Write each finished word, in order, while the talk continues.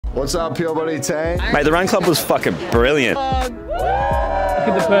What's up, Purebody team? Mate, the run club was fucking brilliant. Look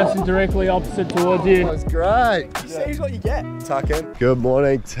at the person directly opposite towards you. That's great. See what you get. Tuck in. Good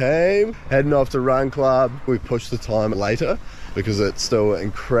morning, team. Heading off to Run Club. We pushed the time later because it's still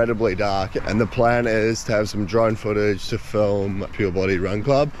incredibly dark, and the plan is to have some drone footage to film Purebody Run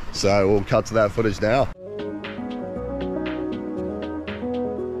Club. So we'll cut to that footage now.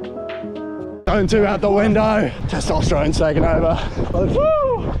 Going two out the window. Testosterone's taking over. Woo!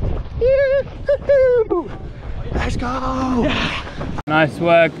 Let's go! Nice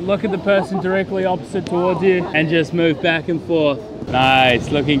work. Look at the person directly opposite towards you and just move back and forth. Nice,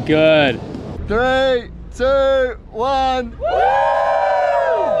 looking good. 3, 2, 1.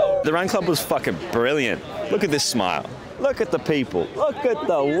 The run club was fucking brilliant. Look at this smile. Look at the people. Look at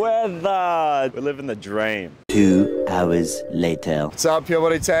the weather. We're living the dream. 2 hours later. What's up,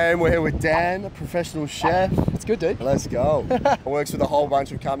 Purebody team? We're here with Dan, a professional chef. It's good, dude. Let's go. Works with a whole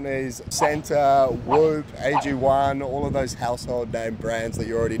bunch of companies. Centre, Whoop, AG1, all of those household name brands that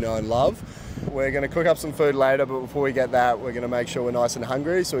you already know and love. We're going to cook up some food later, but before we get that, we're going to make sure we're nice and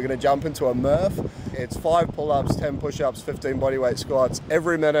hungry. So we're going to jump into a Murph. It's 5 pull-ups, 10 push-ups, 15 bodyweight squats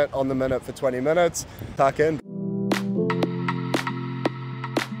every minute on the minute for 20 minutes. Tuck in.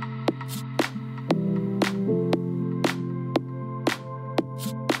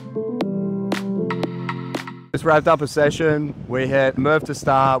 Just wrapped up a session. We hit Murph to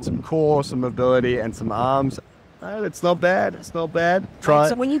start, some core, some mobility, and some arms. It's not bad, it's not bad. Try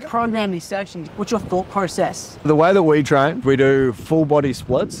So it. when you program these sections, what's your thought process? The way that we train, we do full body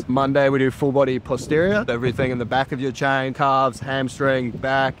splits. Monday we do full body posterior, everything in the back of your chain, calves, hamstring,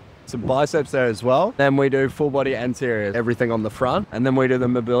 back, some biceps there as well. Then we do full body anterior, everything on the front. And then we do the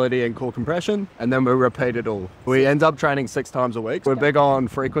mobility and core compression, and then we repeat it all. We end up training 6 times a week. We're big on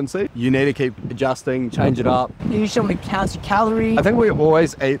frequency. You need to keep adjusting, change it up. You usually count your calories. I think we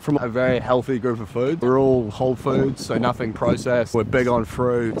always eat from a very healthy group of food. We're all whole foods, so nothing processed. We're big on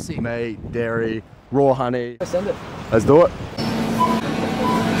fruit, meat, dairy, raw honey. Let's send it. Let's do it.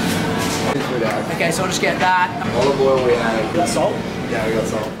 Okay, so I'll just get that. Olive oil we have. Got salt? Yeah, we got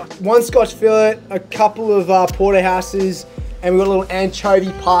salt. 1 Scotch fillet, a couple of porterhouses, and we've got a little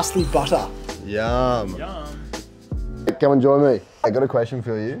anchovy parsley butter. Yum. Come and join me. I got a question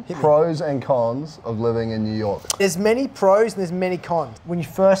for you. Pros and cons of living in New York. There's many pros and there's many cons. When you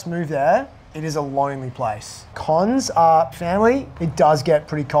first move there, it is a lonely place. Cons are family. It does get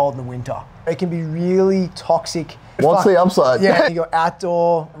pretty cold in the winter. It can be really toxic. What's the upside? Yeah, you got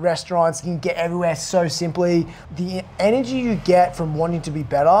outdoor restaurants, you can get everywhere so simply. The energy you get from wanting to be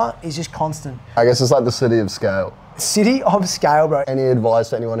better is just constant. I guess it's like the city of scale. City of scale, bro. Any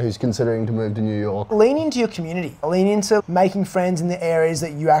advice to anyone who's considering to move to New York? Lean into your community. Lean into making friends in the areas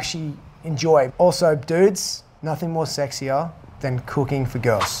that you actually enjoy. Also, dudes, nothing more sexier than cooking for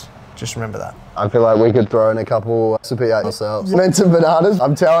girls. Just remember that. I feel like we could throw in a couple recipes ourselves. Mince and bananas.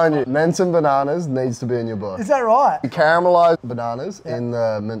 I'm telling you, mince and bananas needs to be in your book. Is that right? You caramelize bananas in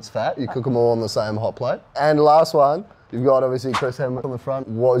the minced fat. You cook them all on the same hot plate. And last one, you've got obviously Chris Hemmer on the front.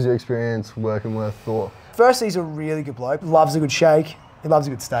 What was your experience working with Thor? Firstly, he's a really good bloke. Loves a good shake. He loves a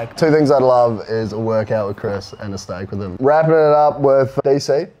good steak. 2 things I'd love is a workout with Chris and a steak with him. Wrapping it up with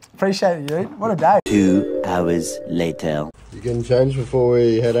DC. Appreciate it, dude. What a day. 2 hours later. You can change before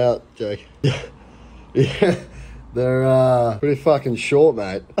we head out, Jake. Yeah, they're pretty fucking short,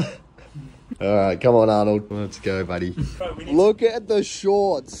 mate. All right, come on, Arnold. Let's go, buddy. Bro, Look at the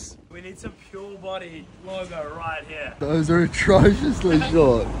shorts. We need some Purebody logo right here. Those are atrociously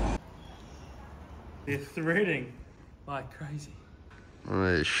short. They're threading like crazy.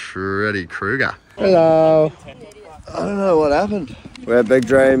 Oh, Shreddy Krueger. Hello. I don't know what happened. We had big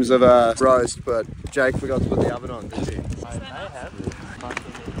dreams of a roast, but Jake forgot to put the oven on, did he? I may have.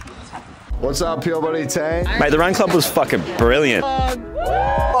 What's up, Purebody team? Mate, the run club was fucking brilliant.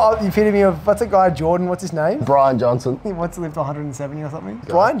 Oh, you pitted me of, what's that guy, Jordan, what's his name? Brian Johnson. He wants to live to 170 or something.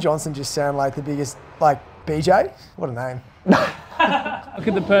 Brian Johnson just sounded like the biggest, like, BJ? What a name. Look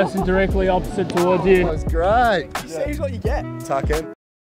at the person directly opposite towards you. That's great. See what you get. Tuck in.